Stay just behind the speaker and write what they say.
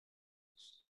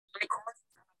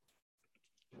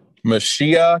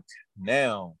Mashiach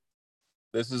now.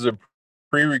 This is a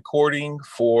pre-recording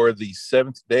for the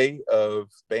seventh day of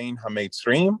Bein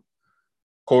HaMeitzrim,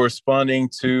 corresponding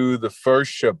to the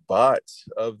first Shabbat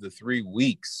of the 3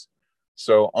 weeks.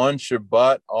 So on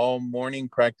Shabbat, all morning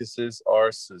practices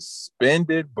are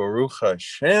suspended. Baruch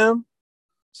Hashem.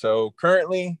 So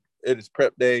currently it is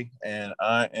prep day, and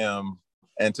I am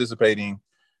anticipating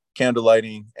candle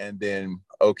lighting, and then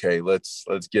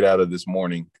let's get out of this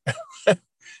morning.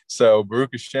 So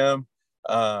Baruch Hashem.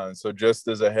 So just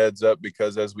as a heads up,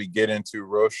 because as we get into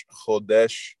Rosh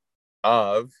Chodesh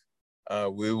Av,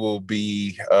 we will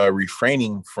be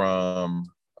refraining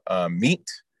from meat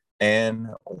and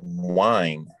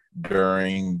wine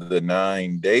during the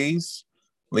 9 days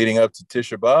leading up to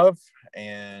Tisha B'Av.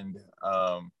 And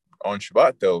on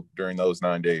Shabbat, though, during those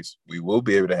 9 days, we will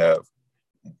be able to have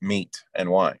meat and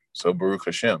wine. So Baruch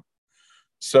Hashem.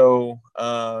 So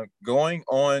going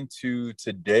on to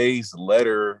today's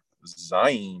letter,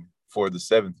 Zayin, for the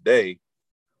seventh day,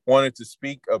 wanted to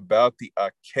speak about the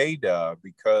Akedah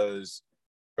because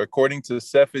according to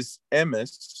Cephas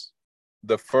Emes,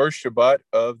 the first Shabbat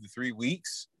of the 3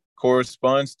 weeks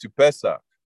corresponds to Pesach.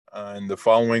 And the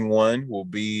following one will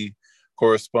be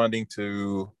corresponding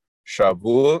to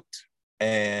Shavuot.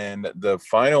 And the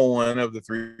final one of the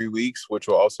 3 weeks, which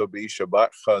will also be Shabbat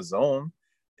Chazon,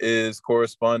 is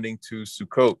corresponding to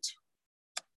Sukkot.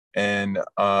 And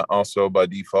also by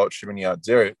default, Shemini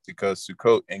Atzeret, because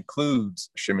Sukkot includes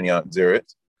Shemini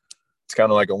Atzeret. It's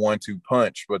kind of like a 1-2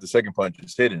 punch, but the second punch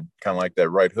is hidden, kind of like that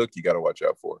right hook you got to watch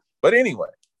out for. But anyway,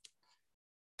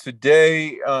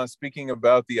 today, speaking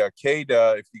about the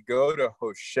Akedah, if you go to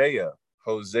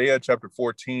Hosea chapter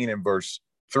 14 and verse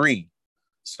 3.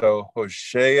 So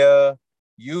Hosea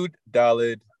Yud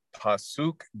Daled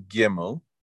Pasuk Gimel,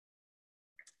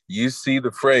 you see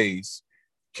the phrase,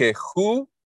 Kehu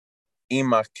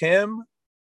imakem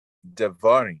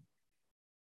devarim,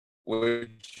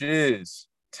 which is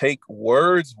take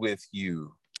words with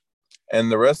you. And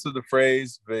the rest of the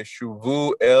phrase,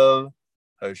 Veshuvu el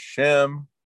Hashem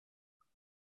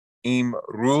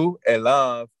imru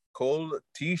elav kol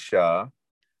tisha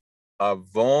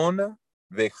avon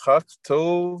vechak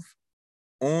tov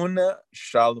un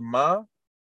shalma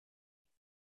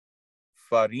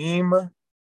farim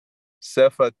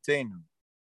sefatenu,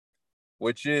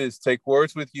 which is take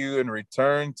words with you and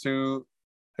return to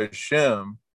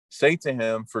Hashem. Say to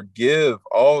him, forgive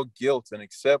all guilt and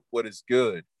accept what is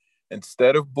good.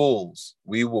 Instead of bulls,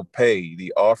 we will pay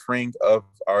the offering of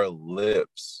our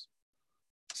lips.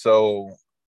 So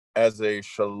as a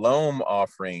shalom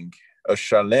offering, a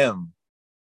shalem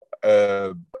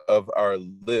of our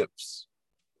lips.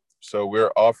 So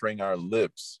we're offering our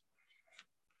lips.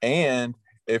 And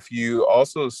if you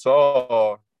also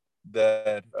saw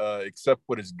that accept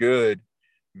what is good,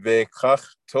 vekach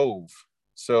tov.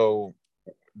 So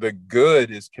the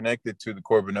good is connected to the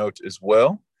korbanot as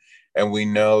well. And we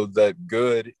know that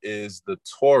good is the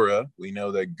Torah. We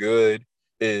know that good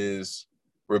is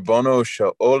Ribbono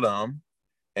Shel Olam.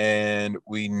 And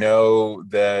we know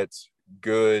that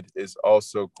good is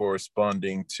also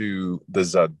corresponding to the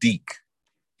Zadik.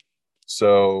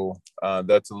 So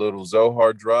that's a little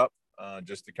Zohar drop,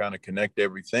 just to kind of connect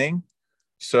everything.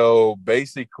 So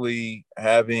basically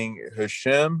having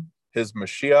Hashem, his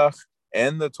Mashiach,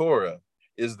 and the Torah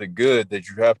is the good that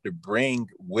you have to bring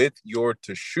with your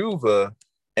teshuvah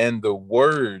and the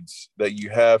words that you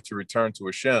have to return to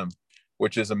Hashem,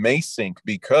 which is amazing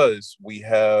because we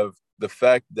have the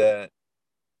fact that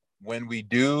when we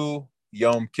do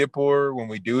Yom Kippur, when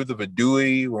we do the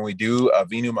Vidui, when we do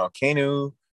Avinu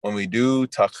Malkeinu, when we do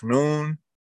Tachnun,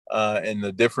 and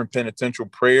the different penitential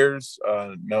prayers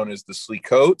known as the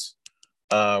Slikot,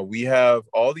 we have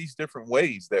all these different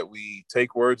ways that we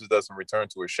take words with us and return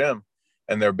to Hashem,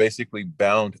 and they're basically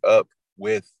bound up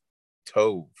with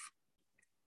Tov.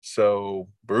 So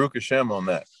Baruch Hashem on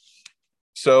that.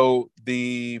 So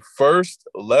the first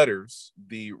letters,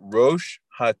 the Rosh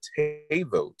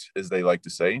HaTevot, as they like to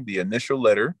say, the initial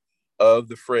letter of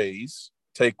the phrase,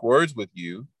 take words with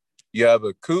you, you have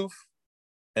a Kuf,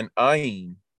 an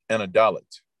Ayin, and a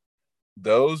Dalet.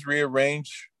 Those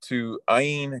rearrange to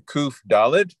Ayin Kuf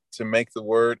Dalet to make the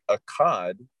word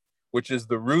Akkad, which is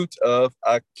the root of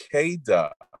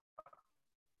Akedah.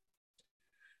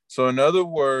 So in other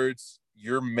words,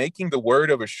 you're making the word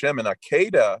of Hashem and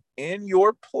Akedah in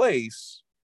your place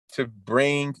to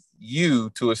bring you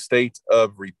to a state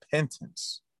of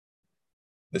repentance.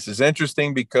 This is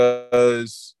interesting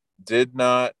because did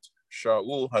not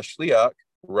Shaul Hashliach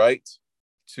write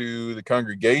to the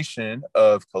congregation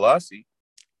of Colossae,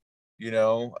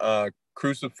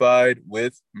 crucified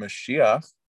with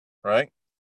Mashiach, right?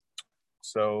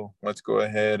 So let's go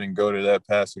ahead and go to that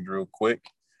passage real quick.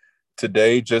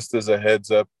 Today, just as a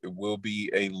heads up, it will be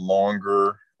a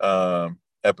longer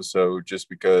episode just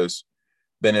because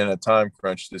been in a time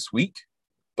crunch this week,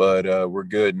 but we're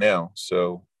good now.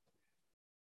 So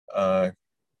let's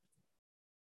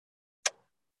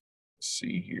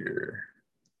see here.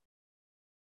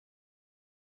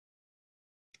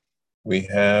 We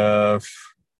have,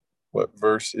 what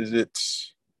verse is it?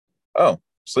 Oh,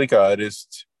 Slika,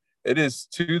 it is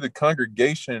to the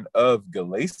congregation of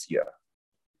Galatia.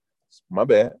 My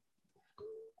bad.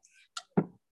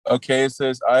 Okay, it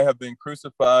says, I have been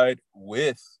crucified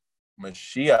with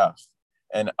Mashiach,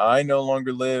 and I no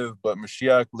longer live, but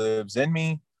Mashiach lives in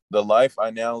me. The life I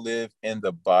now live in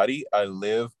the body, I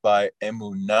live by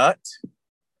emunat,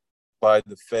 by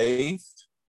the faith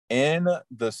in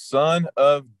the Son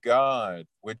of God,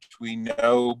 which we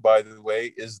know, by the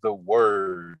way, is the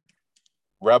Word.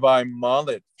 Rabbi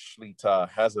Mallet Shlita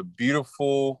has a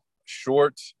beautiful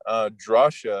short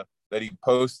drasha that he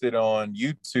posted on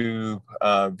YouTube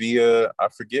via, I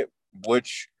forget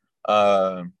which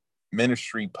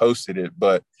ministry posted it,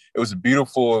 but it was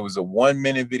a 1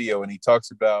 minute video, and he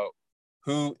talks about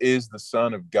who is the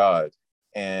Son of God.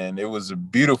 And it was a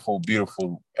beautiful,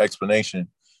 beautiful explanation.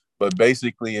 But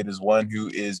basically, it is one who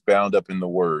is bound up in the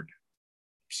Word.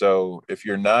 So if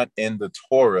you're not in the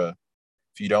Torah,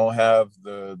 if you don't have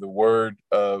the word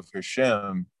of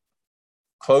Hashem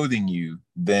clothing you,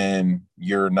 then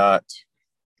you're not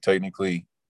technically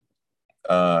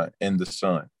in the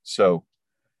Son. So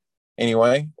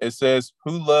anyway, it says,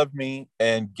 who loved me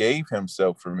and gave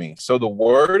himself for me. So the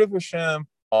word of Hashem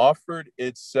offered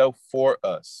itself for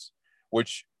us,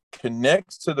 which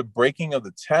connects to the breaking of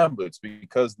the tablets,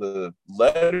 because the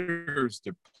letters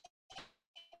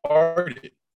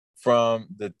departed from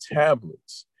the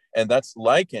tablets. And that's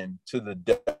likened to the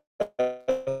death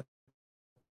of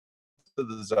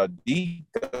the Zadik,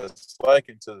 that's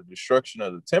likened to the destruction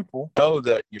of the temple. Know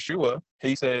that Yeshua,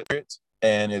 he said,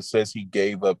 and it says he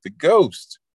gave up the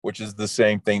ghost, which is the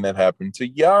same thing that happened to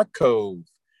Yaakov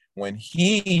when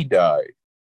he died.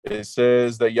 It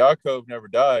says that Yaakov never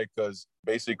died because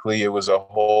basically it was a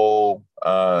whole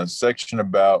section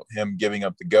about him giving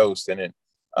up the ghost. And it,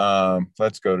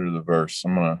 let's go to the verse.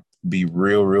 I'm going to be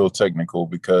real technical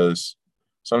because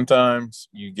sometimes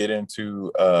you get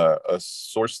into a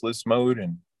sourceless mode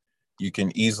and you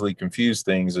can easily confuse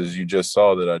things, as you just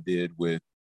saw that I did with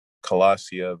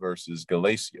Colossia versus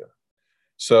Galatia.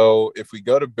 So if we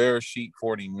go to Bereshit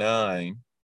 49,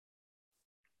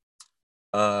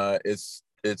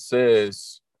 it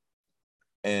says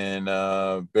in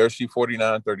Bereshit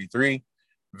 49:33,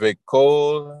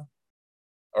 Vikol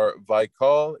or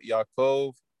Vaikol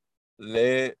Yaakov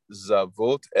le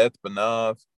zavot et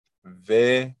banav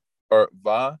ve or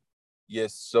va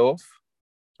yesof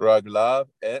raglav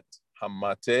et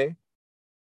hamate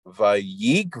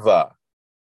vayigva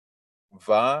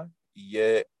va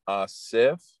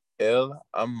yeasef el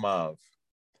amav.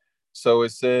 So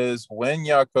it says, when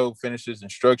Yaakov finished his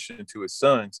instruction to his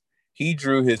sons, he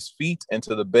drew his feet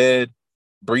into the bed,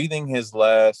 breathing his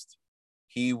last.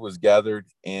 He was gathered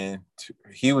to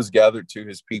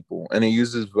his people. And it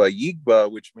uses vayigba,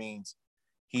 which means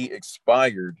he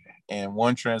expired. And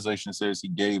one translation says he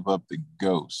gave up the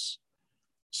ghost.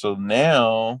 So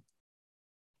now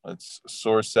let's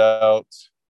source out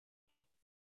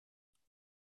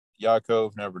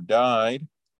Yaakov never died.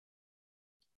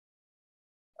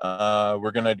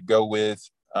 We're going to go with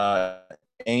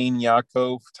Ein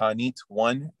Yaakov Tanit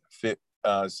 1,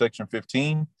 section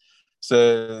 15.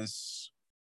 Says,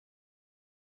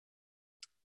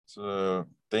 so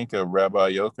think of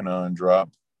Rabbi Yochanan drop.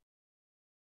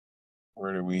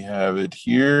 Where do we have it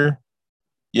here?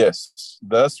 Yes.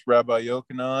 Thus Rabbi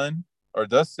Yochanan, or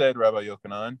thus said Rabbi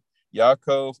Yochanan,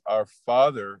 Yaakov, our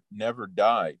father, never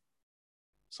died.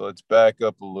 So let's back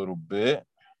up a little bit.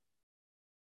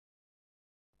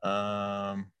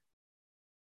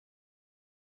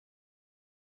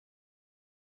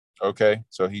 Okay,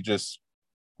 so he just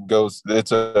goes.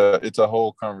 It's a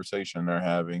whole conversation they're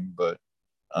having, but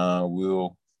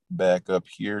we'll back up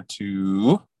here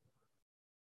to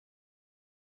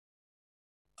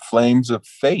Flames of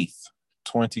Faith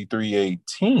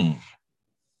 23:18.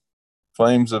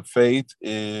 Flames of Faith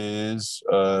is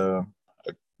a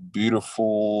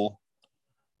beautiful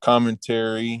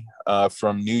commentary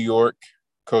from New York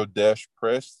Kodesh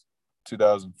Press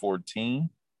 2014.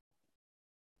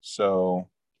 So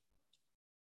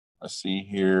let's see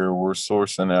here. We're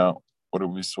sourcing out. What are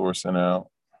we sourcing out?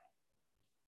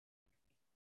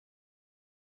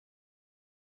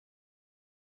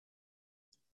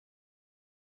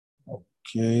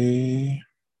 Okay.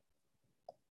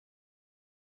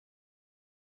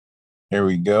 Here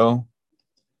we go.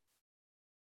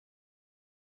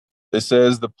 It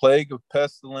says the plague of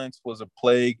pestilence was a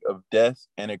plague of death,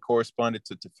 and it corresponded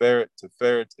to Tiferet.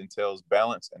 Tiferet entails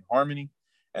balance and harmony,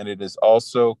 and it is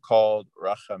also called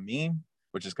Rachamim,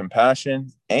 which is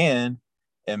compassion, and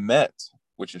Emet,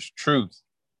 which is truth.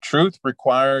 Truth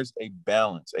requires a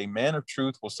balance. A man of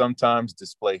truth will sometimes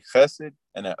display chesed,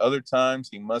 and at other times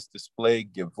he must display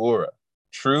gevura.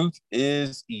 Truth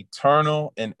is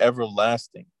eternal and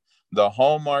everlasting. The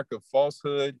hallmark of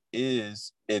falsehood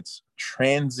is its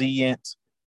transient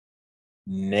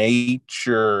nature.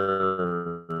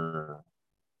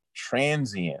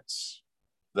 Transience.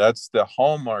 That's the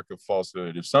hallmark of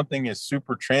falsehood. If something is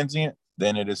super transient,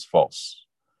 then it is false.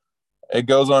 It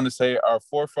goes on to say, our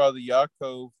forefather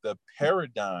Yaakov, the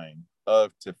paradigm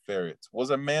of Tiferet,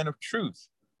 was a man of truth.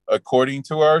 According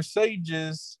to our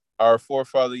sages, our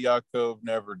forefather Yaakov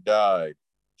never died.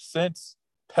 Since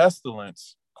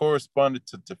pestilence corresponded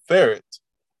to Tiferet,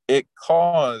 it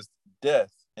caused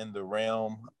death in the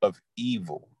realm of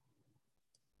evil.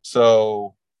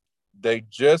 So they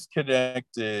just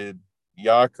connected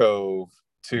Yaakov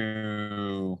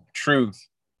to truth,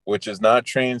 which is not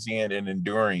transient and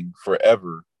enduring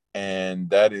forever. And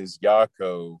that is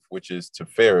Yaakov, which is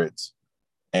Tiferet.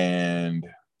 And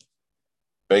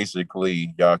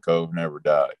basically, Yaakov never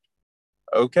died.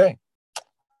 Okay.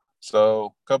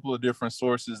 So, a couple of different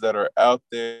sources that are out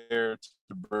there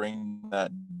to bring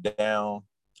that down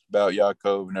about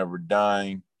Yaakov never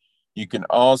dying. You can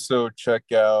also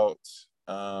check out,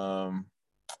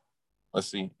 let's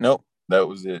see. Nope, that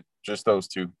was it. Just those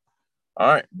two. All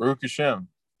right, Baruch Hashem.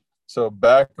 So,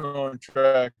 back on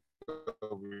track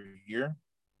over here.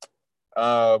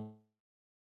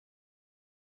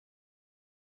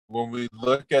 When we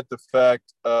look at the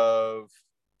fact of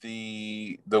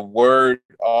the word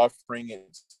offering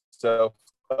itself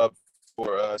up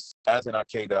for us as an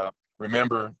Akedah,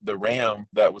 remember the ram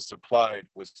that was supplied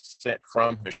was sent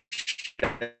from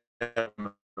Hashem. It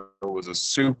was a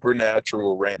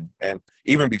supernatural ram. And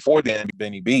even before then,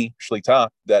 Benny B, Shlita,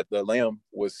 that the lamb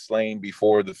was slain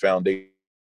before the foundation.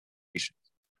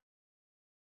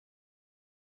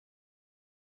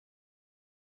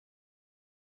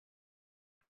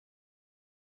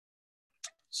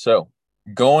 So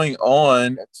going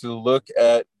on to look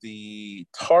at the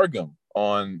Targum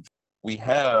on, we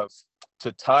have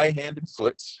to tie hand and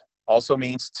foot, also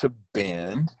means to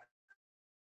bend.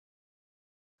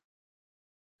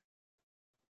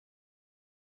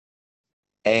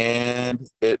 And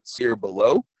it's here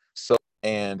below. So,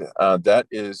 and that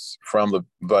is from the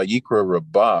Vayikra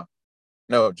Rabbah.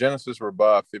 No, Genesis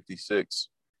Rabbah 56,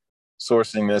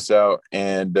 sourcing this out.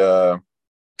 And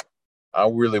I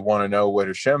really want to know what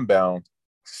Hashem bound.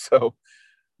 So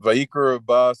Vayikra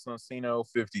Rabbah Sonsino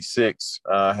 56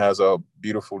 has a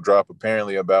beautiful drop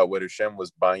apparently about what Hashem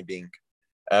was binding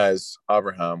as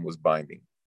Abraham was binding.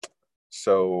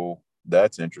 So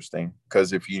that's interesting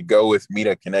because if you go with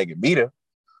Mita Keneged Mita,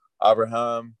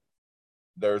 Abraham,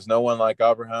 there's no one like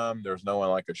Abraham, there's no one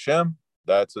like Hashem.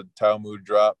 That's a Talmud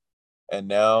drop. And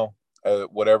now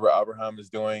whatever Abraham is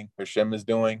doing, Hashem is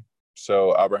doing.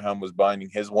 So Abraham was binding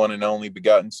his one and only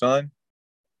begotten son.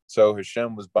 So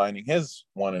Hashem was binding his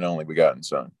one and only begotten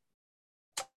son.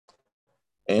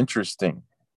 Interesting.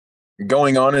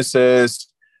 Going on, it says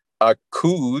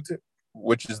akud,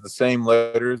 which is the same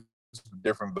letters,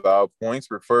 different vowel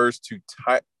points, refers to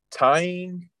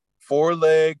tying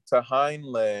foreleg to hind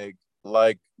leg,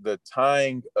 like the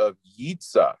tying of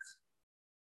Yitzhak.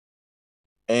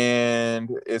 And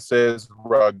it says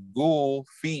ragul,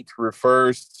 feet,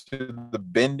 refers to the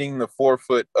bending the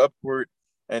forefoot upward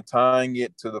and tying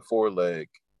it to the foreleg.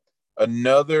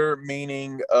 Another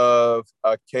meaning of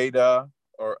Akedah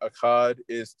or Akkad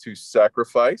is to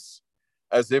sacrifice,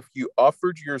 as if you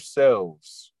offered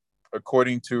yourselves,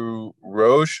 according to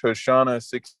Rosh Hashanah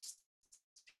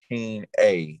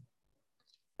 16a.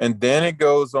 And then it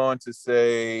goes on to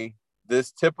say,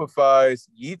 this typifies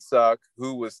Yitzhak,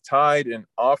 who was tied and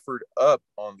offered up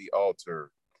on the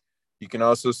altar. You can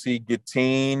also see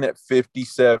Gittin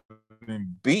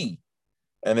 57b.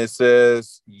 And it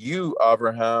says, you,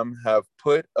 Abraham, have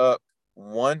put up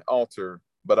one altar,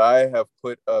 but I have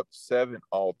put up 7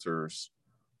 altars,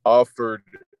 offered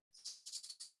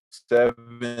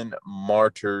 7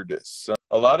 martyred sons.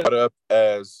 A lot of it up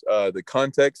as the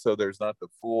context, so there's not the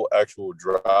full actual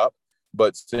drop.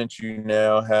 But since you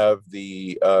now have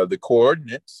the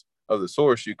coordinates of the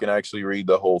source, you can actually read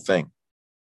the whole thing.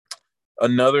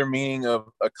 Another meaning of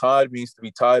akkad means to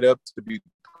be tied up, to be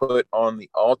put on the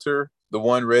altar, the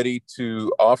one ready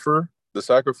to offer the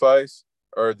sacrifice.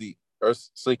 or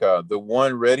Slika, the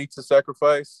one ready to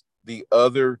sacrifice, the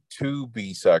other to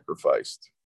be sacrificed.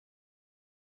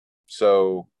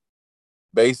 So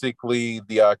basically,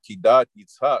 the Akedat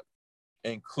Yitzhak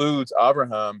includes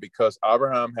Abraham because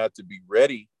Abraham had to be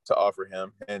ready to offer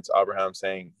him. Hence, Abraham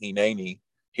saying, Hineni,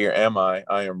 here am I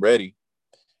am ready.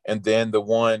 And then the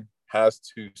one has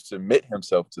to submit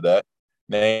himself to that,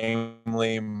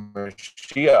 namely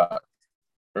Mashiach.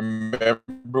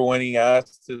 Remember when he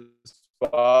asked his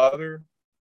father,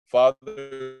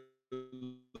 Father,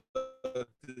 let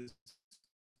this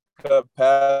cup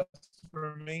pass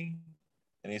for me?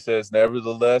 And he says,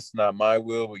 nevertheless, not my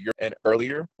will, but your. And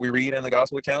earlier, we read in the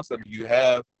gospel accounts that you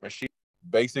have Mashiach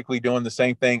basically doing the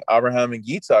same thing Abraham and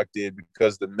Yitzhak did,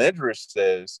 because the Midrash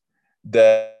says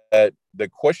that the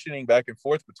questioning back and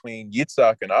forth between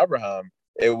Yitzhak and Abraham,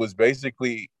 it was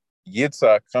basically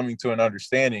Yitzhak coming to an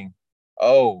understanding,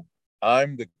 oh,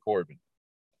 I'm the Korban.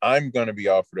 I'm going to be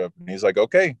offered up. And he's like,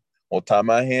 okay, well, tie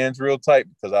my hands real tight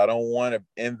because I don't want to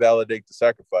invalidate the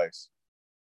sacrifice.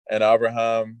 And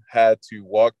Abraham had to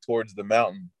walk towards the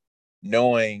mountain,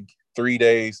 knowing 3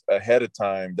 days ahead of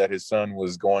time that his son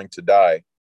was going to die.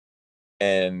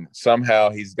 And somehow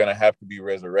he's going to have to be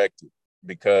resurrected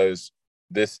because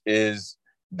this is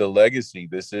the legacy.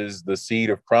 This is the seed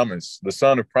of promise, the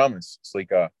son of promise,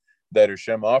 Slika, that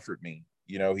Hashem offered me.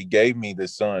 You know, he gave me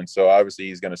this son. So obviously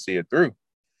he's going to see it through.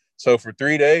 So for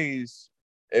 3 days,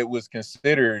 it was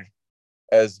considered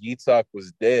as Yitzhak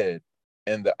was dead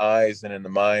in the eyes and in the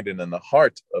mind and in the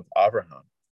heart of Abraham.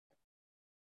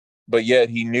 But yet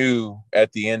he knew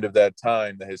at the end of that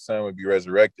time that his son would be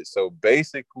resurrected. So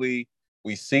basically,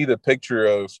 we see the picture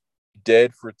of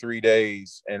dead for 3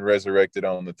 days and resurrected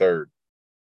on the third.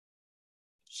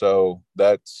 So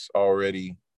that's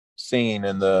already seen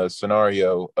in the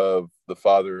scenario of the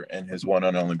Father and his one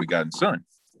and only begotten Son.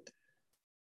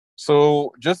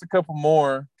 So just a couple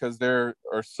more, because there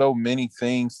are so many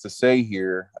things to say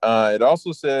here. It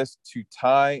also says to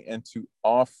tie and to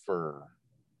offer,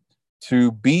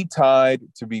 to be tied,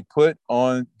 to be put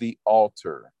on the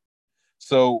altar.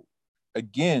 So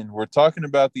again, we're talking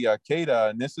about the Akedah,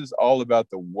 and this is all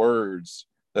about the words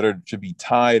that are to be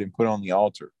tied and put on the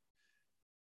altar.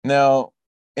 Now,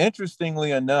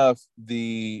 interestingly enough,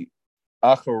 the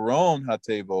Acharon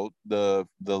HaTevot, the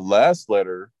last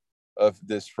letter of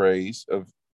this phrase,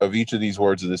 of each of these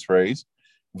words of this phrase,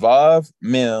 Vav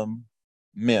Mem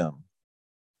Mem,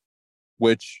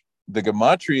 which the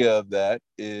gematria of that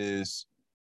is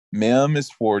Mem is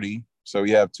 40. So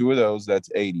you have two of those, that's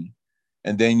 80.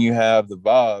 And then you have the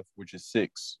Vav, which is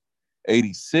 6.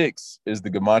 86 is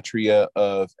the gematria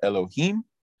of Elohim.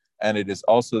 And it is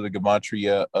also the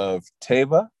gematria of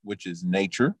Teva, which is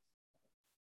nature.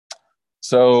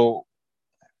 So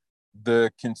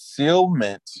the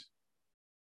concealment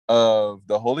of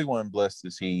the Holy One, blessed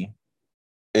is he,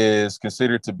 is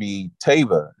considered to be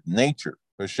Teva, nature.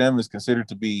 Hashem is considered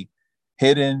to be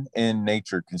hidden in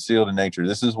nature, concealed in nature.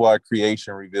 This is why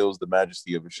creation reveals the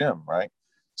majesty of Hashem, right?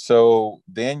 So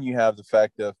then you have the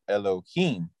fact of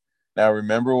Elohim. Now,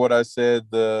 remember what I said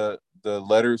the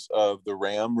letters of the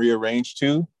Ram rearranged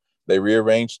to? They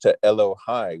rearranged to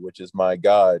Elohai, which is my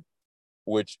God,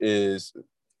 which is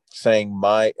saying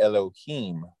my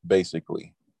Elohim,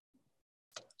 basically.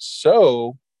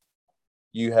 So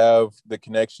you have the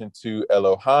connection to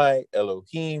Elohai,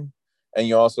 Elohim, and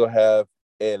you also have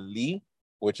Eli,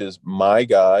 which is my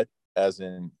God, as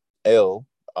in El,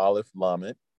 Aleph,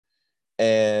 Lamed.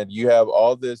 And you have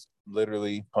all this,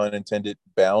 literally, pun intended,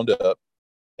 bound up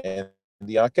in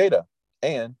the Akedah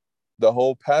and the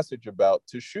whole passage about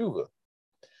Teshuvah.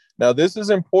 Now, this is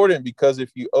important because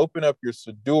if you open up your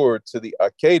Siddur to the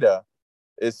Akedah,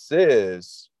 it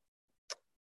says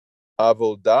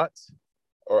Avodat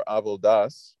or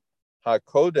Avodas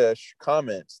HaKodesh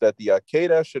comments that the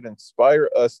Akedah should inspire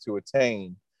us to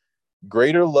attain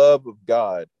greater love of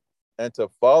God and to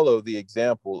follow the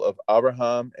example of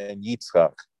Abraham and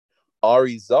Yitzchak.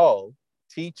 Arizal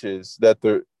teaches that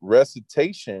the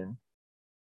recitation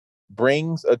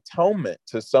brings atonement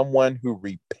to someone who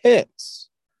repents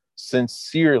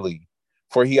sincerely,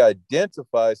 for he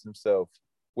identifies himself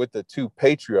with the two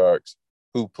patriarchs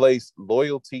who placed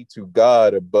loyalty to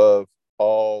God above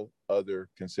all other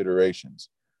considerations.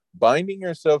 Binding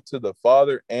yourself to the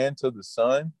Father and to the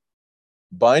Son,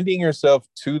 binding yourself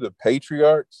to the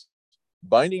patriarchs,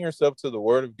 binding yourself to the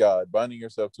Word of God, binding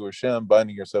yourself to Hashem,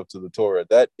 binding yourself to the Torah.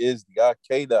 That is the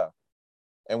Akedah.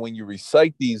 And when you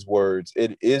recite these words,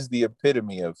 it is the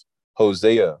epitome of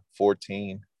Hosea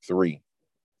 14:3.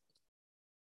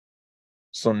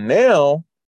 So now,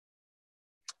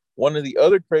 one of the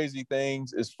other crazy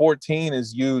things is 14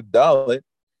 is Yud Dalet,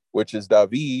 which is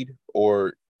David,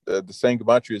 or the same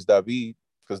gematria is David,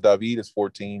 because David is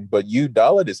 14, but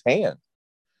Dalet is hand.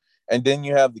 And then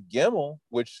you have the Gimel,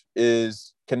 which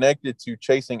is connected to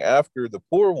chasing after the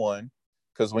poor one,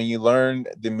 because when you learn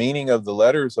the meaning of the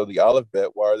letters of the alphabet,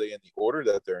 why are they in the order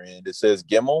that they're in? It says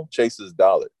Gimel chases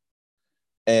Dalet.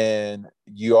 And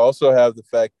you also have the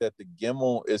fact that the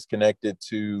Gimel is connected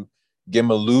to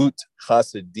Gemelut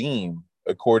Hasidim,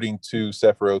 according to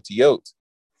Sefer Otiot.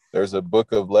 There's a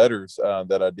book of letters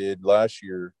that I did last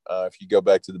year. If you go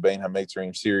back to the Bein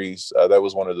HaMeitzrim series, that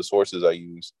was one of the sources I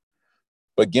used.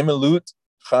 But Gemelut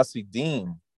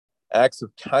Hasidim, acts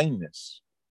of kindness.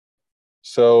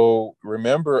 So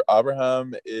remember,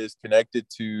 Abraham is connected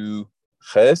to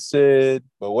Chesed,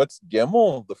 but what's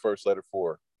Gimel the first letter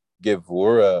for?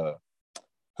 Gevura.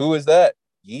 Who is that?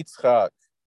 Yitzchak.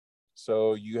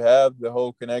 So you have the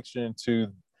whole connection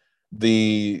to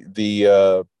the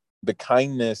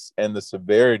kindness and the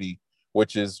severity,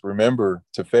 which is, remember,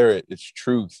 Tiferet, it's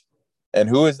truth. And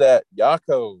who is that?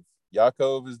 Yaakov.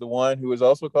 Yaakov is the one who is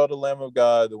also called the Lamb of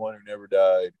God, the one who never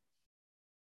died.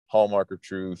 Hallmark of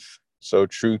truth. So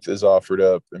truth is offered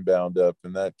up and bound up,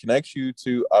 and that connects you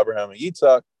to Abraham and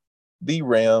Yitzhak, the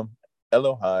Ram,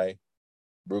 Elohai,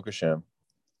 Baruch Hashem.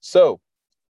 So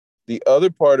the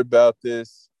other part about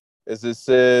this is it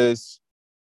says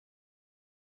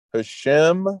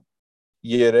Hashem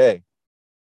Yereh,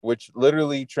 which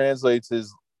literally translates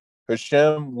as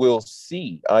Hashem will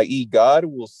see, i.e., God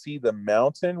will see the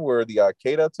mountain where the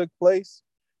Akedah took place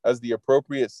as the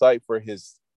appropriate site for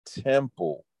his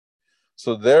temple.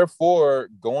 So therefore,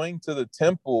 going to the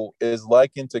temple is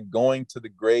likened to going to the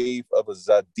grave of a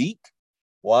Zadik.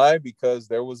 Why? Because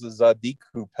there was a Zadik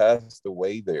who passed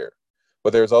away there,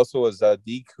 but there's also a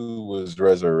Zadik who was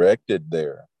resurrected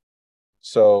there.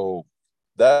 So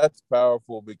that's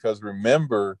powerful, because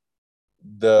remember,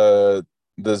 the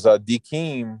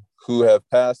Zadikim who have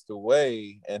passed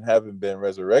away and haven't been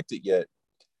resurrected yet,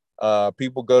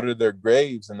 people go to their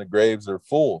graves and the graves are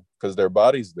full because their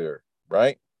body's there,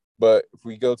 right? But if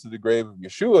we go to the grave of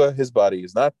Yeshua, his body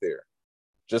is not there.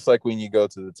 Just like when you go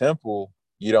to the temple,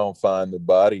 you don't find the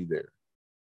body there.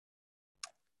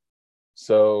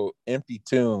 So empty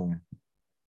tomb.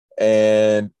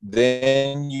 And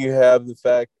then you have the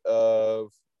fact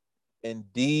of,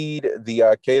 indeed, the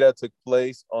Akedah took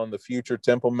place on the future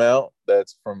Temple Mount.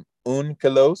 That's from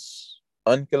Unkelos,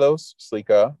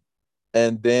 Slika.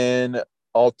 And then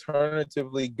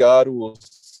alternatively, God will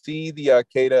see the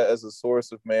Akedah as a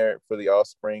source of merit for the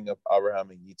offspring of Abraham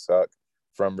and Yitzhak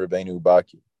from Rabbeinu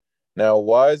Baki. Now,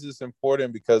 why is this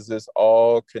important? Because this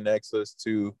all connects us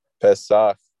to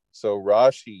Pesach. So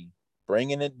Rashi,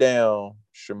 bringing it down,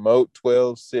 Shemot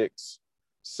 12:6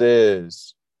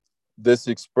 says, this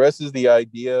expresses the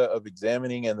idea of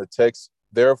examining, and the text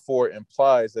therefore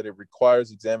implies that it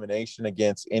requires examination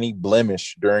against any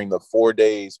blemish during the 4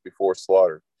 days before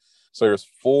slaughter. So there's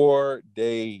 4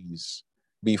 days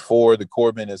before the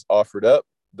korban is offered up.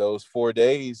 Those 4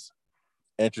 days,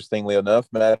 interestingly enough,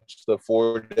 match the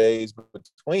 4 days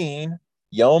between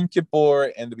Yom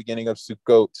Kippur and the beginning of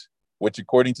Sukkot, which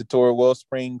according to Torah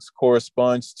Wellsprings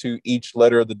corresponds to each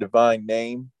letter of the divine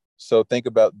name. So think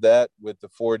about that with the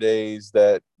 4 days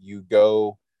that you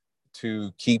go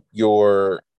to keep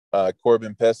your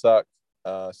Korban Pesach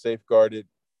safeguarded.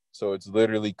 So it's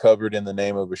literally covered in the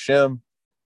name of Hashem,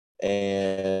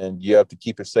 and you have to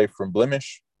keep it safe from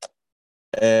blemish.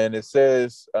 And it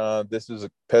says, this is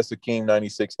a Pesachim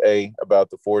 96a,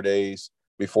 about the 4 days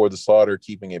before the slaughter,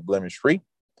 keeping it blemish free.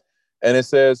 And it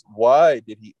says, why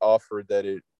did he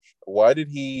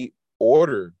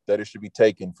order that it should be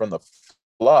taken from the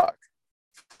flock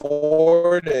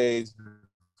 4 days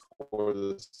before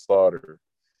the slaughter?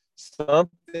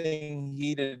 Something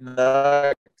he did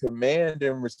not command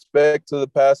in respect to the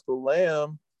Paschal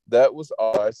lamb that was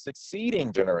our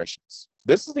succeeding generations.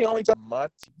 This is the only time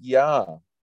Matiyah,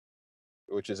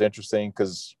 which is interesting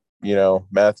because,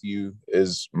 Matthew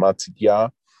is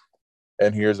Matiyah,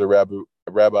 and here's a Rabbi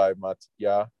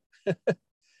Matiyah,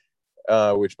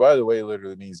 which, by the way,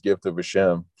 literally means gift of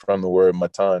Hashem, from the word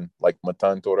matan, like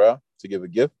matan Torah, to give a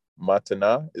gift.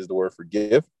 Matana is the word for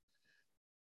gift.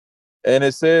 And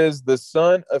it says, the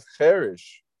son of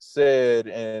Cherish said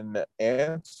in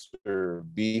answer,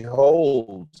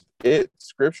 behold,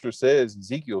 scripture says,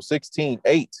 Ezekiel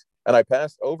 16:8, and I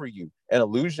passed over you, an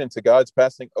allusion to God's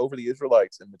passing over the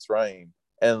Israelites in Mitzrayim,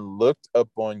 and looked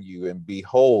upon you, and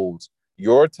behold,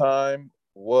 your time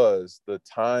was the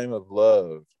time of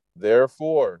love.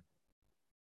 Therefore,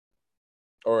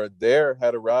 or there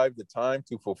had arrived the time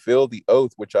to fulfill the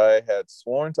oath which I had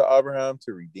sworn to Abraham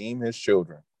to redeem his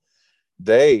children.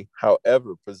 They,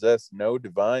 however, possess no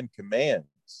divine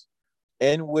commands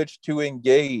in which to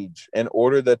engage in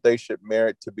order that they should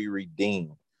merit to be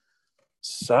redeemed.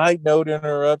 Side note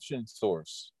interruption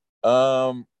source.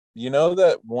 You know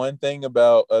that one thing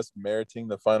about us meriting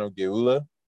the final Geula?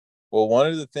 Well, one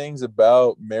of the things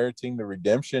about meriting the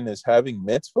redemption is having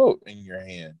mitzvot in your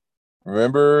hand.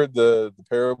 Remember the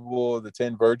parable of the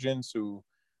 10 virgins who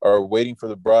are waiting for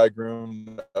the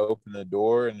bridegroom to open the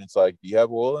door, and it's like, do you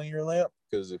have oil in your lamp?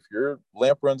 Because if your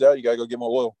lamp runs out, you gotta go get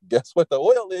more oil. Guess what the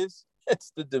oil is?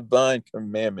 It's the divine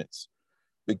commandments,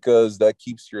 because that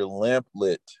keeps your lamp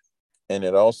lit, and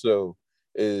it also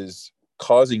is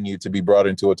causing you to be brought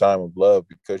into a time of love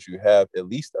because you have at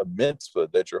least a mitzvah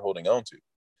that you're holding on to,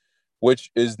 which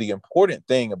is the important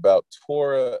thing about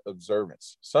Torah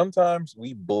observance. Sometimes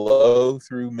we blow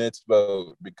through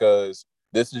mitzvot because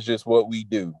this is just what we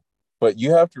do. But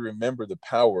you have to remember the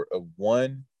power of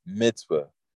one mitzvah,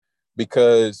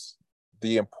 because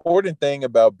the important thing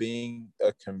about being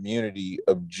a community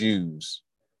of Jews,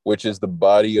 which is the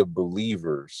body of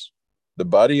believers, the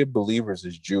body of believers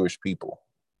is Jewish people.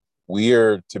 We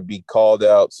are to be called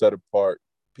out, set apart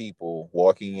people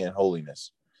walking in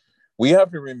holiness. We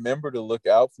have to remember to look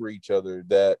out for each other,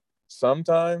 that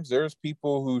sometimes there's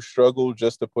people who struggle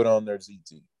just to put on their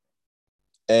ZT.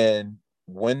 And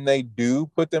when they do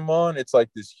put them on, it's like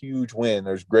this huge win.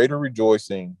 There's greater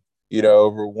rejoicing,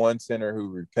 over one sinner who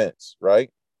repents, right?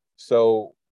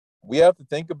 So we have to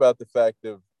think about the fact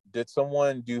of, did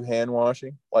someone do hand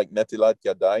washing, like Netilat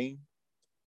Yadayim?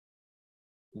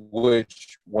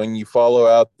 Which, when you follow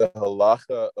out the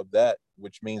halacha of that,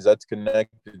 which means that's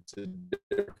connected to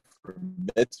different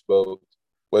mitzvot,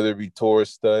 whether it be Torah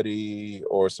study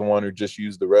or someone who just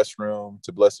used the restroom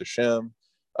to bless Hashem,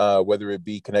 whether it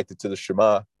be connected to the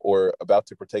Shema or about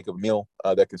to partake of a meal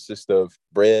that consists of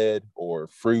bread or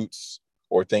fruits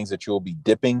or things that you'll be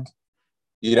dipping.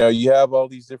 You have all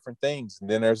these different things. And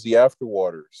then there's the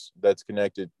afterwaters that's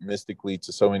connected mystically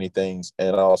to so many things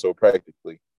and also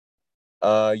practically.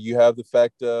 You have the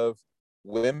fact of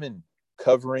women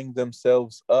covering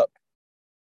themselves up.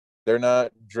 They're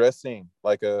not dressing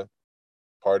like a,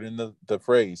 pardon the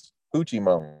phrase, hoochie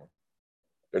mama.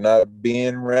 They're not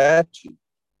being ratchet.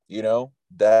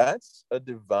 That's a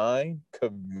divine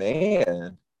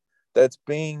command that's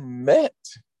being met.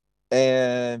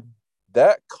 And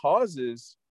that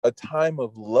causes a time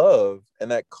of love, and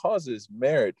that causes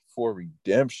merit for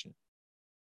redemption.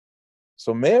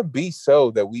 So may it be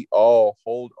so that we all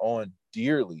hold on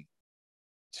dearly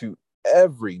to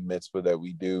every mitzvah that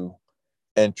we do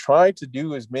and try to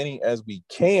do as many as we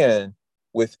can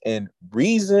within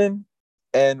reason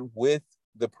and with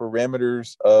the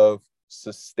parameters of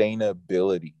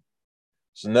sustainability.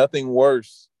 So nothing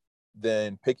worse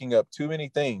than picking up too many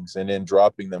things and then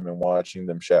dropping them and watching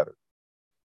them shatter.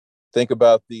 Think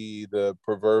about the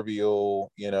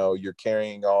proverbial, you're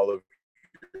carrying all of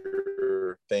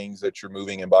your things that you're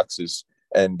moving in boxes,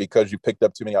 and because you picked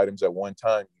up too many items at one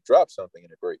time, you drop something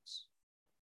and it breaks.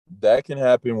 That can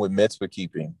happen with mitzvah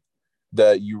keeping,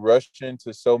 that you rush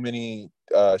into so many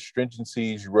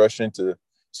stringencies, you rush into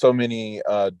so many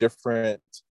different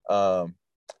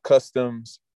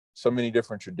customs, so many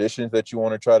different traditions that you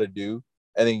want to try to do,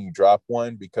 and then you drop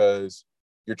one because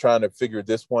you're trying to figure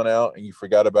this one out and you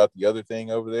forgot about the other thing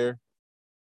over there.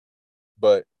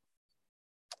 But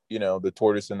the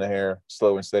tortoise and the hare,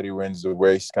 slow and steady wins the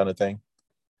race kind of thing.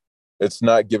 It's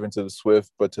not given to the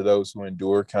swift, but to those who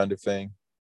endure kind of thing.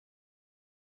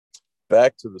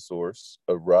 Back to the source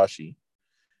of Rashi.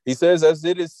 He says, as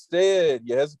it is said,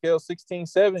 Yehezkel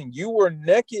 16:7, you were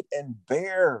naked and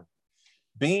bare.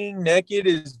 Being naked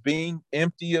is being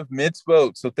empty of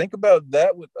mitzvot. So think about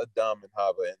that with Adam and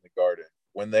Hava in the garden,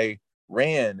 when they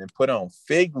ran and put on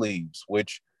fig leaves,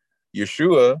 which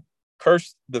Yeshua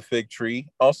cursed the fig tree.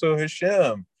 Also,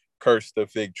 Hashem cursed the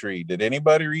fig tree. Did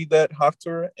anybody read that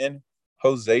Haftarah in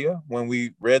Hosea when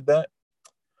we read that?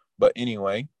 But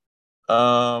anyway,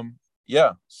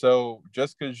 yeah. So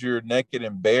just because you're naked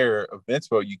and bare of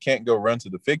mitzvah, you can't go run to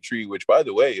the fig tree, which, by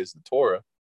the way, is the Torah.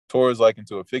 Torah is likened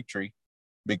to a fig tree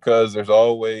because there's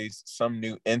always some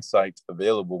new insights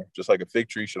available, just like a fig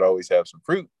tree should always have some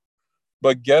fruit.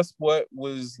 But guess what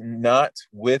was not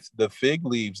with the fig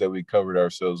leaves that we covered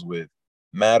ourselves with?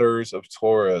 Matters of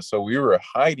Torah. So we were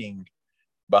hiding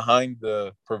behind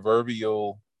the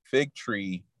proverbial fig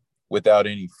tree without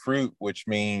any fruit, which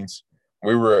means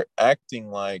we were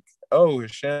acting like, oh,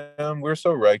 Hashem, we're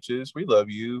so righteous, we love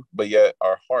you, but yet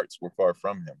our hearts were far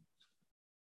from him.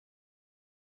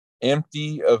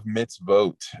 Empty of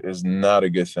mitzvot is not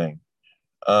a good thing.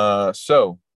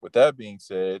 So with that being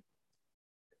said,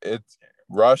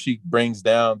 Rashi brings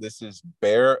down this is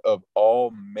bare of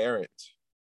all merit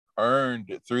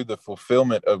earned through the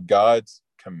fulfillment of God's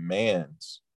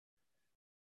commands.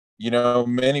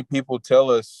 Many people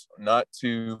tell us not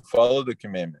to follow the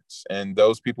commandments, and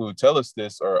those people who tell us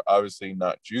this are obviously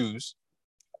not Jews.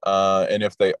 And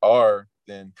if they are,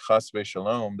 then chas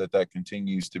v'shalom, that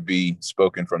continues to be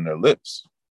spoken from their lips.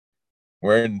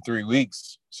 We're in 3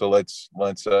 weeks, so let's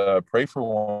pray for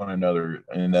one another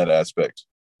in that aspect.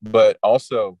 But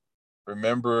also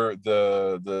remember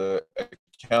the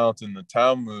account in the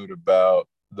Talmud about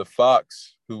the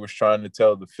fox who was trying to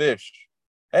tell the fish,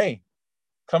 "Hey,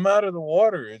 come out of the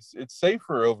water. It's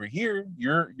safer over here.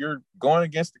 You're going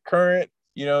against the current.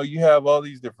 You have all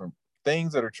these different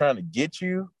things that are trying to get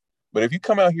you. But if you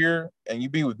come out here and you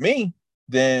be with me,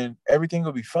 then everything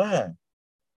will be fine."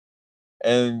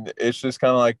 And it's just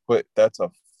kind of like, but that's a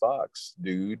fox,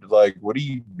 dude. Like, what are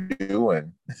you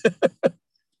doing?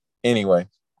 Anyway,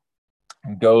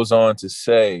 goes on to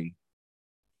say,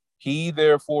 he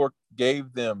therefore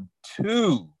gave them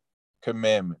 2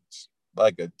 commandments,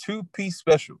 like a 2-piece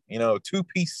special, a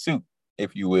 2-piece suit,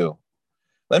 if you will.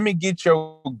 Let me get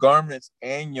your garments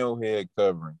and your head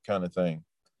covering, kind of thing.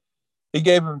 He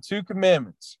gave them 2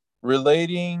 commandments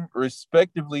relating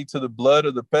respectively to the blood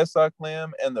of the Pesach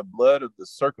lamb and the blood of the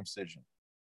circumcision.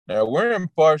 Now, we're in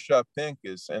Parshat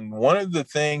Pinchas, and one of the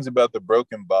things about the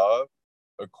broken bow,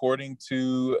 according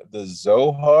to the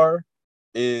Zohar,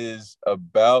 is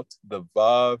about the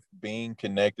vav being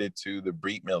connected to the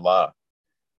Brit Milah.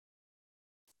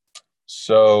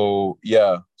 So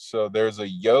there's a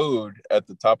yod at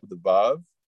the top of the vav,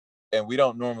 and we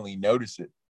don't normally notice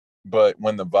it. But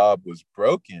when the vav was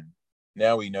broken,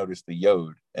 now we notice the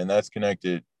yod, and that's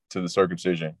connected to the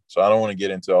circumcision. So I don't want to get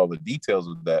into all the details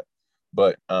of that.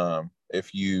 But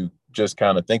if you just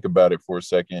kind of think about it for a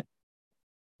second,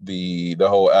 the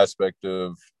whole aspect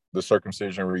of the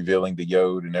circumcision revealing the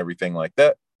yod and everything like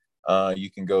that, you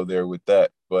can go there with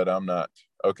that, but I'm not.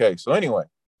 Okay, so anyway,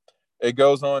 it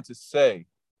goes on to say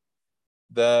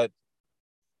that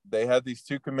they had these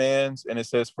 2 commands, and it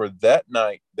says, for that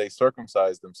night they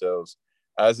circumcised themselves,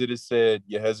 as it is said,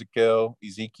 Ezekiel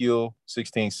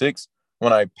 16:6,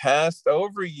 when I passed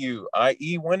over you,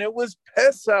 i.e., when it was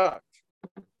Pesach,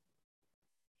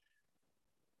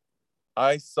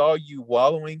 I saw you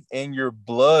wallowing in your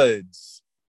bloods.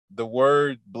 The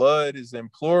word blood is in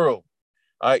plural,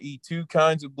 i.e., 2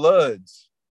 kinds of bloods.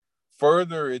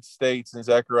 Further, it states in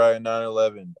Zechariah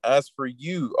 9:11, as for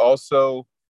you also,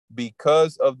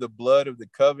 because of the blood of the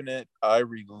covenant, I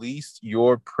released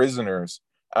your prisoners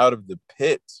out of the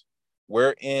pit,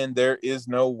 wherein there is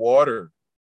no water.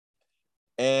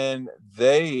 And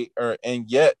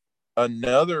yet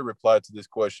another reply to this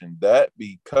question, that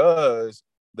because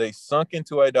they sunk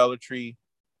into idolatry,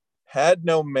 had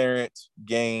no merit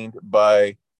gained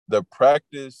by the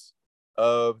practice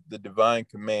of the divine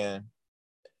command,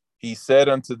 he said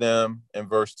unto them in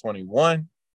verse 21,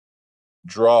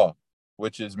 draw,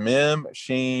 which is mem,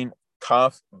 sheen,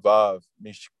 kaf, vav,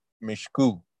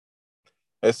 mishku.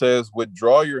 It says,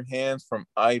 withdraw your hands from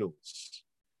idols,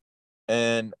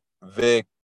 and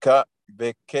vekehu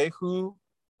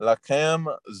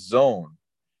lachem zon,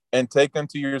 and take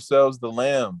unto yourselves the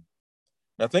lamb.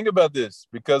 Now think about this,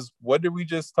 because what did we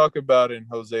just talk about in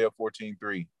Hosea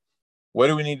 14:3? What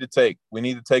do we need to take? We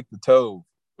need to take the Tov.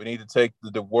 We need to take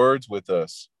the words with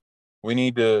us. We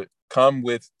need to come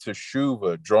with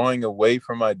teshuvah, drawing away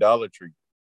from idolatry.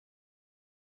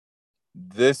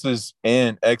 This is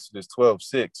in Exodus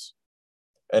 12:6.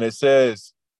 And it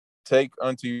says, take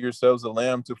unto yourselves a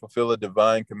lamb to fulfill a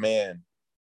divine command.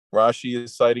 Rashi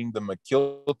is citing the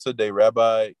Makilta de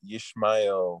Rabbi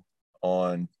Yishmael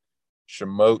on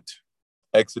Shemot,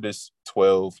 Exodus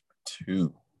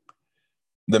 12:2.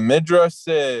 The Midrash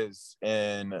says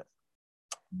in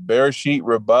Bereshit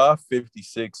Rabbah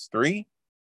 56:3,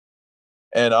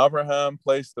 and Abraham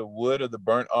placed the wood of the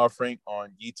burnt offering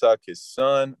on Yitzhak his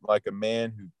son, like a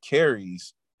man who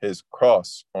carries his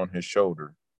cross on his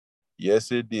shoulder.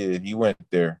 Yes, it did. He went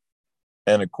there.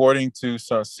 And according to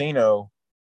Sonsino,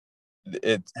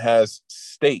 it has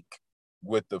stake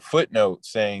with the footnote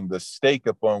saying the stake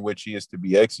upon which he is to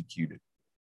be executed.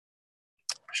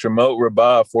 Shemot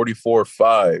Rabbah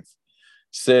 44:5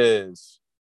 says,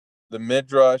 the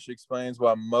Midrash explains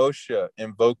why Moshe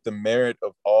invoked the merit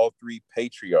of all 3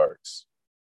 patriarchs.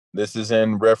 This is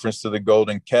in reference to the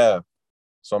golden calf.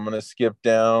 So I'm going to skip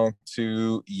down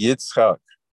to Yitzchak.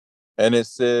 And it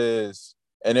says,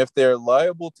 and if they're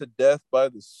liable to death by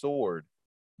the sword,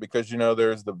 because,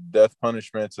 there's the death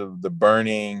punishments of the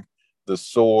burning, the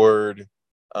sword,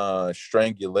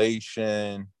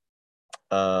 strangulation,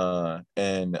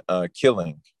 and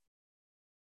killing.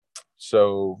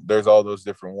 So there's all those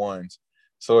different ones.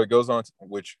 So it goes on,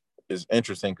 which is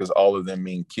interesting because all of them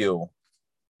mean kill.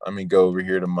 Let me go over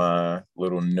here to my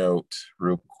little note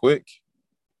real quick.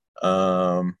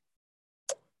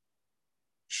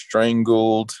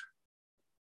 Strangled,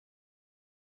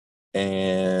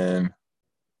 and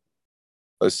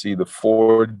let's see, the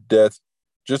four death.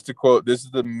 Just to quote, this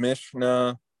is the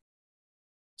Mishnah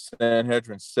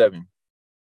Sanhedrin 7.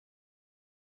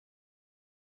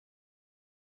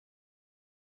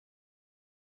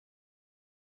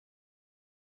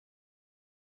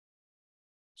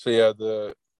 So yeah,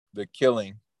 the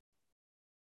killing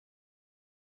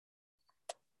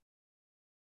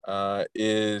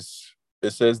is,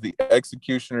 it says the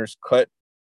executioners cut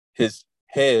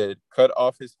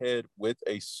off his head with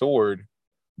a sword,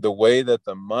 the way that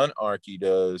the monarchy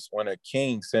does when a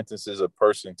king sentences a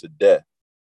person to death.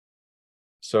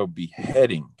 So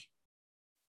beheading.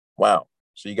 Wow.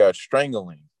 So you got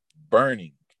strangling,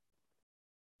 burning.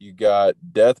 You got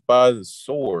death by the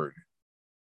sword.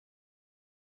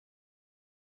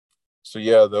 So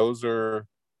yeah, those are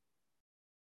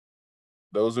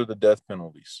the death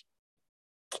penalties.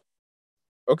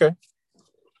 Okay.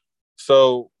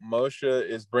 So Moshe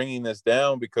is bringing this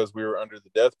down because we were under the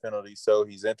death penalty. So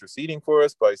he's interceding for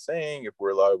us by saying if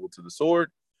we're liable to the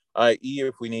sword, i.e.,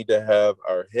 if we need to have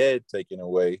our head taken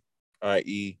away,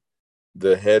 i.e.,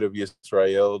 the head of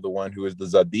Yisrael, the one who is the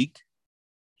Zadik,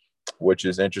 which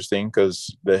is interesting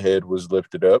because the head was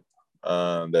lifted up.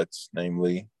 That's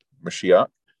namely Mashiach.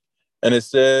 And it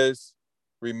says,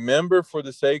 remember for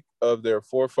the sake of their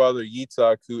forefather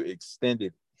Yitzhak, who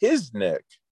extended his neck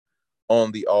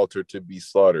on the altar to be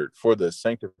slaughtered for the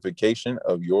sanctification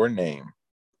of your name.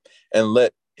 And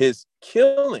let his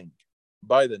killing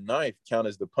by the knife count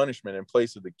as the punishment in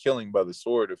place of the killing by the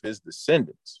sword of his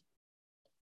descendants.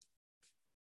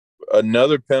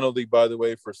 Another penalty, by the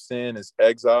way, for sin is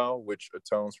exile, which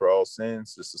atones for all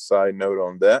sins. Just a side note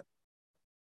on that.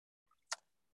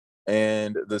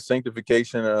 And the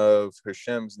sanctification of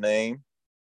Hashem's name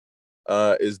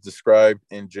is described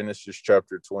in Genesis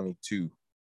chapter 22.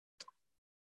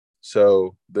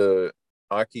 So the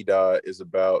Akedah is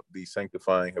about the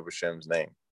sanctifying of Hashem's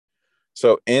name.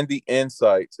 So in the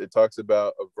insights, it talks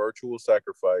about a virtual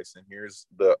sacrifice. And here's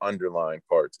the underlying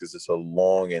parts because it's a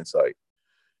long insight.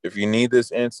 If you need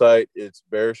this insight, it's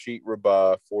Bereshit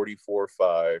Rabbah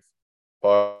 44:5,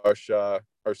 Parsha,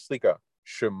 or Slika,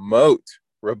 Shemot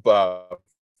Rabbah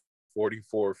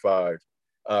 44:5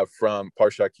 from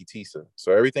Parsha Kitisa.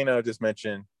 So everything that I just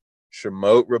mentioned,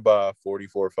 Shemot Rabbah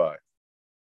 44:5.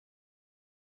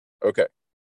 Okay.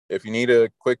 If you need a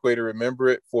quick way to remember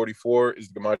it, 44 is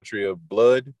the gematria of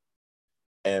blood,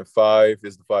 and 5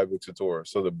 is the 5 books of Torah.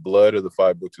 So the blood of the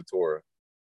 5 books of Torah,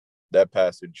 that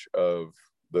passage of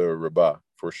the Rabbah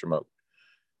for Shemot,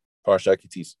 Parsha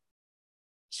Kitisa.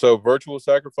 So virtual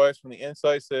sacrifice from the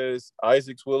insight says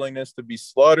Isaac's willingness to be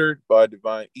slaughtered by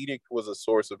divine edict was a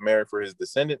source of merit for his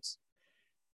descendants.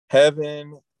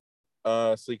 Heaven,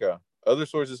 Slika. Other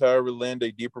sources, however, lend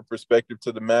a deeper perspective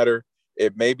to the matter.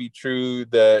 It may be true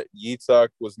that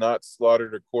Yitzhak was not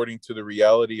slaughtered according to the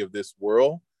reality of this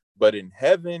world, but in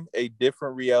heaven, a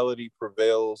different reality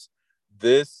prevails.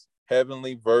 This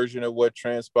heavenly version of what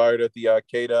transpired at the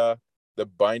Akedah, the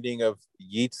binding of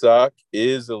Yitzhak,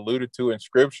 is alluded to in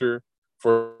scripture.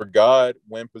 For God,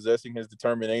 when possessing his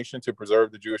determination to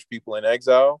preserve the Jewish people in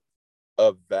exile,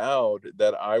 avowed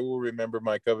that I will remember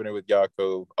my covenant with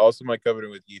Yaakov, also my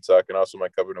covenant with Yitzhak, and also my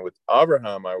covenant with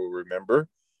Abraham I will remember.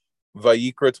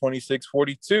 Vayikra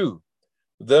 26:42.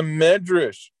 The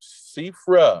Medrash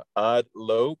Sifra Ad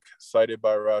Lok, cited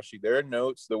by Rashi there,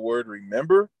 notes the word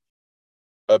remember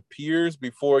appears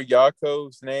before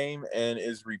Yaakov's name and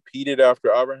is repeated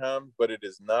after Abraham, but it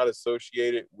is not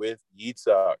associated with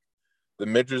Yitzhak. The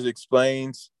Midrash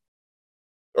explains,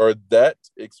 or that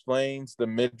explains the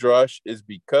Midrash, is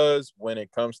because when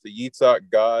it comes to Yitzhak,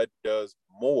 God does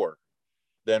more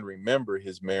than remember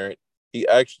his merit. He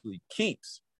actually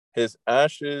keeps his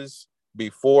ashes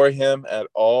before him at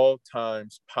all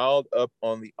times, piled up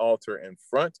on the altar in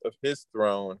front of his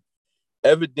throne.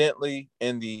 Evidently,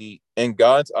 in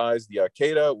God's eyes, the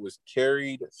Akedah was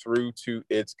carried through to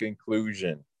its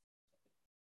conclusion.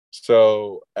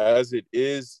 So, as it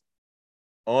is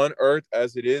on earth,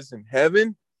 as it is in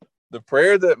heaven, the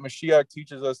prayer that Mashiach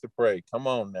teaches us to pray. Come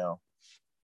on now.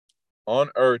 On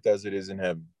earth as it is in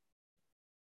heaven.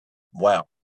 Wow.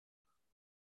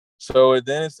 So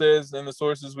then it says in the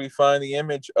sources we find the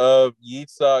image of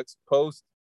Yitzhak's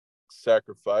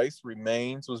post-sacrifice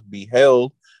remains was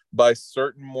beheld by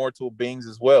certain mortal beings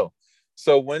as well.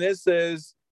 So when it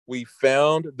says we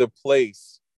found the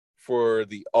place for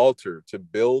the altar to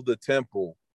build the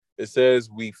temple. It says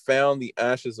we found the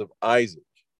ashes of Isaac.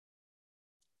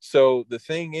 So the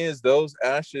thing is, those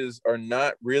ashes are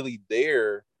not really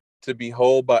there to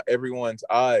behold by everyone's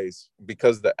eyes,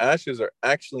 because the ashes are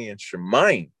actually in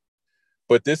Shemayim.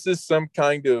 But this is some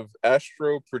kind of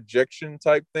astro projection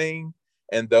type thing.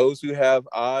 And those who have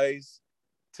eyes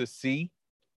to see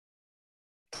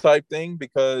type thing,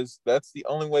 because that's the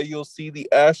only way you'll see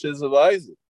the ashes of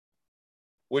Isaac,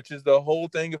 which is the whole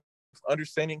thing of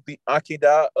understanding the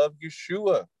Akedah of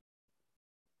Yeshua.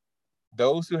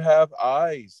 Those who have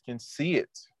eyes can see it.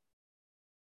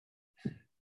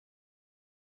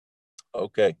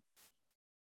 Okay.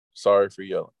 Sorry for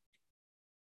yelling.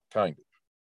 Kind of.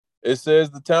 It says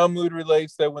the Talmud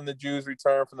relates that when the Jews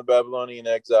returned from the Babylonian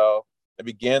exile and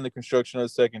began the construction of the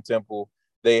second temple,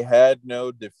 they had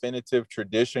no definitive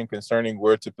tradition concerning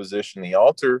where to position the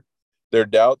altar. Their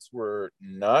doubts were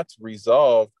not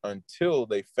resolved until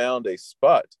they found a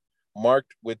spot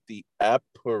marked with the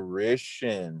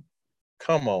apparition.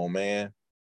 Come on, man.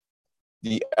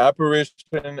 The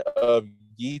apparition of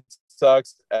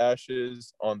Yitzhak's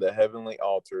ashes on the heavenly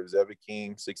altar,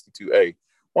 Zevakim 62a.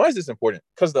 Why is this important?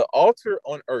 Because the altar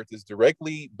on earth is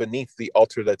directly beneath the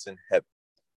altar that's in heaven.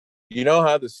 You know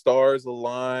how the stars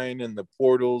align and the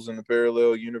portals and the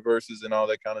parallel universes and all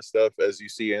that kind of stuff, as you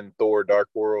see in Thor Dark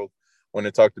World, when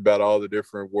it talked about all the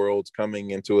different worlds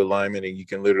coming into alignment and you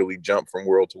can literally jump from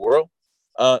world to world.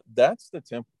 That's the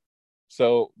temple.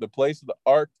 So the place of the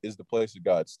ark is the place of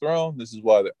God's throne. This is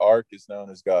why the ark is known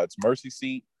as God's mercy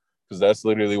seat, because that's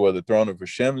literally where the throne of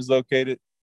Hashem is located.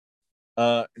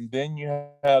 And then you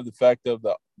have the fact of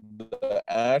the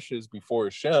ashes before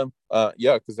Hashem.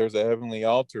 Because there's a heavenly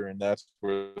altar, and that's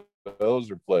where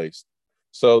those are placed.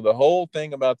 So the whole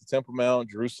thing about the Temple Mount,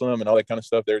 Jerusalem, and all that kind of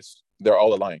stuff, they're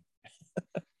all aligned.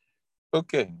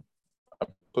 Okay, I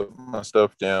put my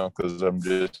stuff down because I'm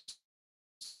just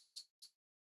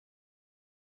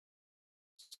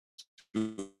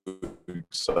too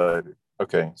excited.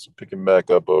 Okay, so picking back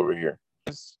up over here.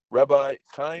 Rabbi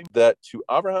Chaim, that to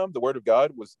Abraham, the word of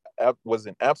God was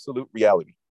an absolute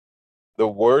reality. The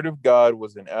word of God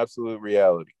was an absolute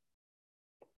reality.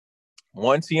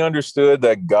 Once he understood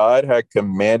that God had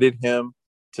commanded him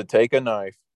to take a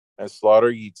knife and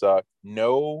slaughter Yitzhak,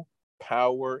 no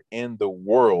power in the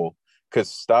world could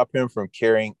stop him from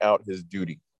carrying out his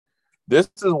duty. This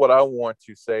is what I want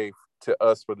to say to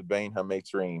us for the Bein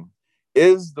HaMetrim.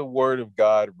 Is the word of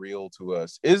God real to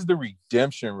us? Is the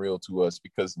redemption real to us?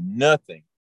 Because nothing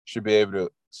should be able to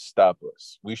stop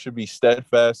us. We should be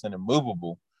steadfast and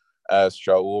immovable, as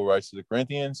Shaul writes to the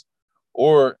Corinthians,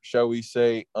 or shall we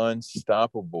say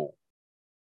unstoppable.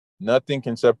 Nothing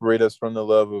can separate us from the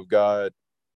love of God,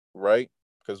 right?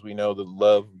 Because we know the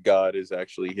love of God is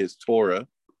actually his Torah.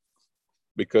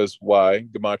 Because why?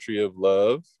 Gematria of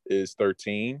love is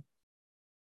 13.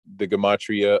 The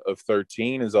gematria of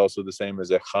 13 is also the same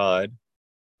as Echad.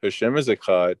 Hashem is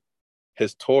Echad.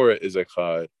 His Torah is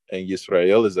Echad. And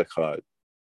Yisrael is Echad.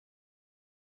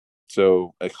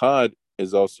 So Echad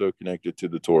is also connected to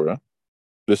the Torah.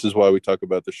 This is why we talk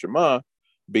about the Shema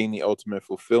being the ultimate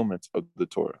fulfillment of the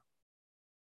Torah.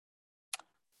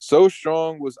 So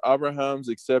strong was Abraham's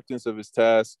acceptance of his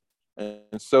task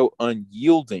and so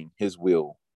unyielding his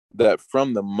will that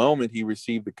from the moment he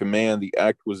received the command, the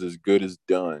act was as good as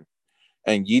done.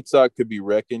 And Yitzhak could be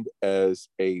reckoned as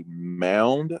a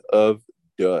mound of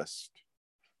dust.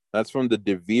 That's from the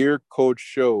Devere Code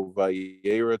Show,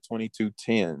 Vayera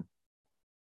 22:10.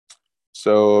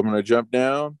 So I'm going to jump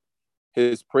down.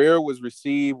 His prayer was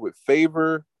received with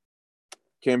favor.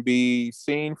 Can be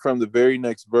seen from the very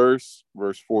next verse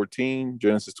 14,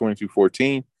 Genesis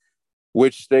 22:14.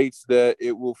 Which states that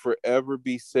it will forever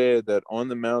be said that on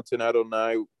the mountain of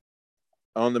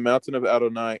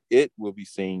Adonai, it will be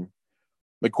seen.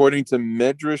 According to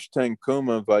Medrash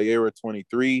Tanchuma, Vayera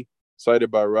 23, cited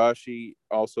by Rashi,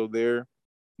 also there,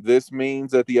 this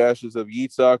means that the ashes of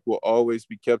Yitzhak will always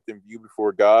be kept in view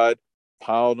before God,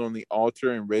 piled on the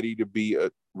altar, and ready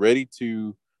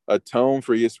to atone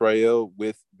for Israel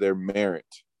with their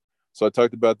merit. So I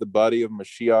talked about the body of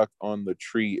Mashiach on the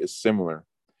tree is similar.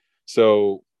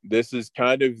 So this is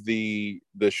kind of the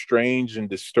strange and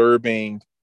disturbing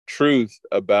truth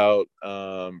about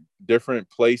different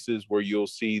places where you'll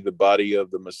see the body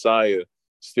of the Messiah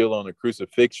still on a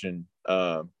crucifixion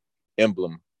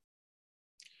emblem.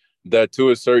 That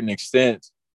to a certain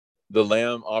extent, the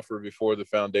lamb offered before the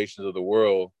foundations of the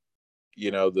world,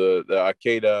 the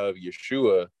Akedah of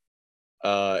Yeshua,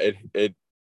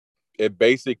 it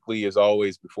basically is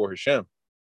always before Hashem.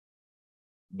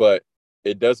 But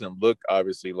it doesn't look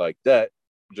obviously like that,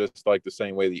 just like the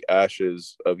same way the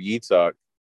ashes of Yitzhak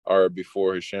are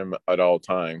before Hashem at all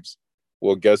times.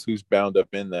 Well, guess who's bound up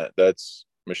in that? That's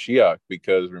Mashiach,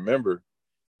 because remember,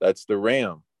 that's the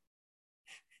ram.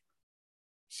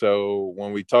 So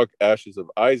when we talk ashes of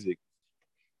Isaac,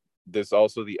 there's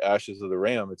also the ashes of the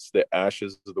ram. It's the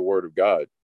ashes of the word of God,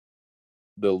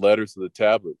 the letters of the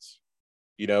tablets,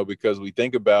 because we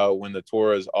think about when the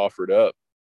Torah is offered up,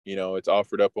 it's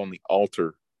offered up on the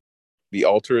altar. The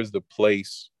altar is the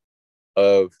place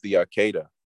of the Akedah,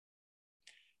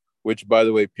 which, by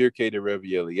the way, Pirkei de Rebbe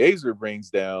Eliezer brings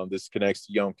down. This connects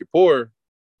to Yom Kippur,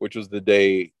 which was the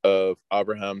day of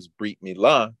Abraham's Brit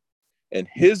Milah, and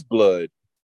his blood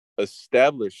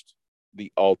established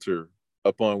the altar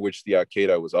upon which the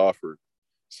Akedah was offered.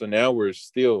 So now we're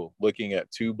still looking at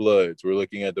two bloods. We're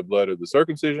looking at the blood of the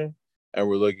circumcision, and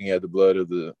we're looking at the blood of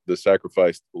the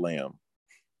sacrificed lamb.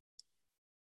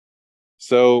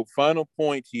 So final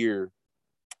point here.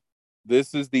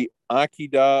 This is the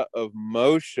Akedah of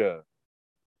Moshe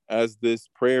as this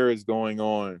prayer is going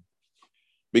on,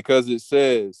 because it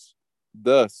says,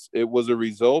 thus, it was a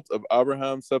result of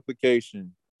Abraham's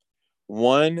supplication,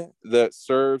 one that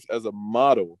serves as a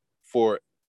model for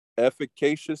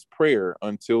efficacious prayer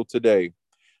until today,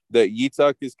 that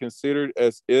Yitzhak is considered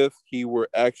as if he were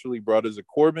actually brought as a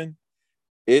korban.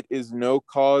 It is no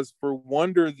cause for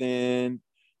wonder then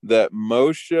that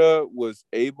Moshe was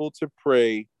able to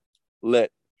pray,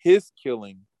 let his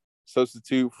killing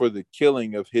substitute for the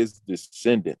killing of his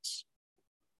descendants.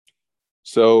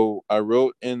 So I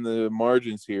wrote in the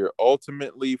margins here,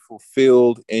 ultimately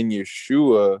fulfilled in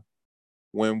Yeshua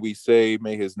when we say,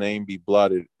 may his name be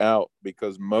blotted out,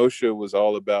 because Moshe was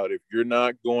all about, if you're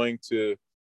not going to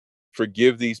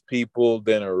forgive these people,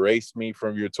 then erase me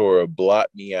from your Torah, blot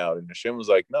me out. And Hashem was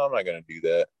like, no, I'm not going to do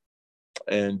that.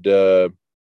 And,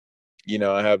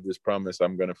 I have this promise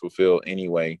I'm going to fulfill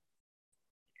anyway,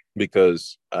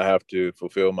 because I have to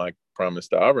fulfill my promise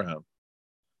to Abraham.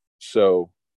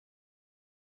 So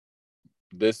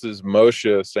this is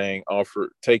Moshe saying,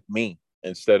 take me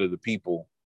instead of the people.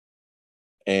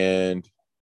 And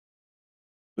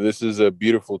this is a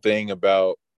beautiful thing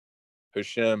about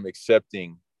Hashem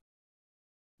accepting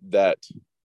that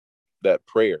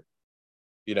prayer,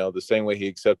 the same way he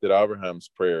accepted Abraham's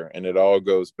prayer. And it all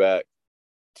goes back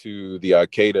to the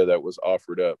Akedah that was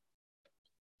offered up.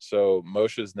 So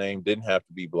Moshe's name didn't have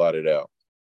to be blotted out,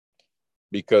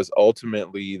 because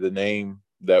ultimately the name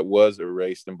that was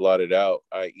erased and blotted out,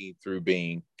 i.e. through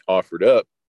being offered up,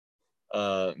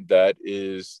 that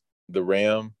is the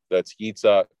ram, that's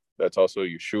Yitzhak, that's also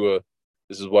Yeshua.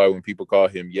 This is why when people call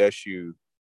him Yeshu,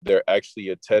 they're actually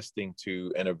attesting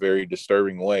to, in a very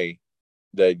disturbing way,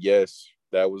 that yes,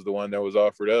 that was the one that was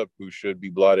offered up who should be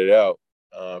blotted out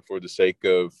for the sake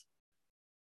of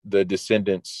the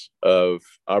descendants of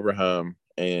Abraham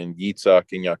and Yitzhak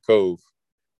and Yaakov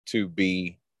to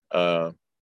be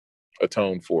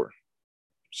atoned for.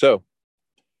 So,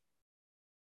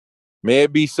 may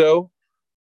it be so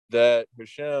that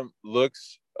Hashem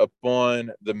looks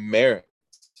upon the merit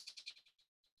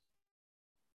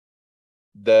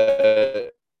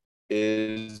that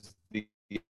is the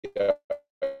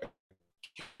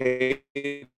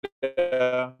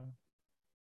Akedah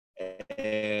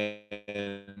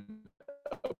and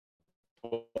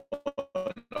upon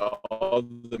all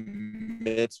the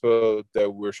mitzvot that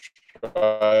we're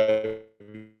striving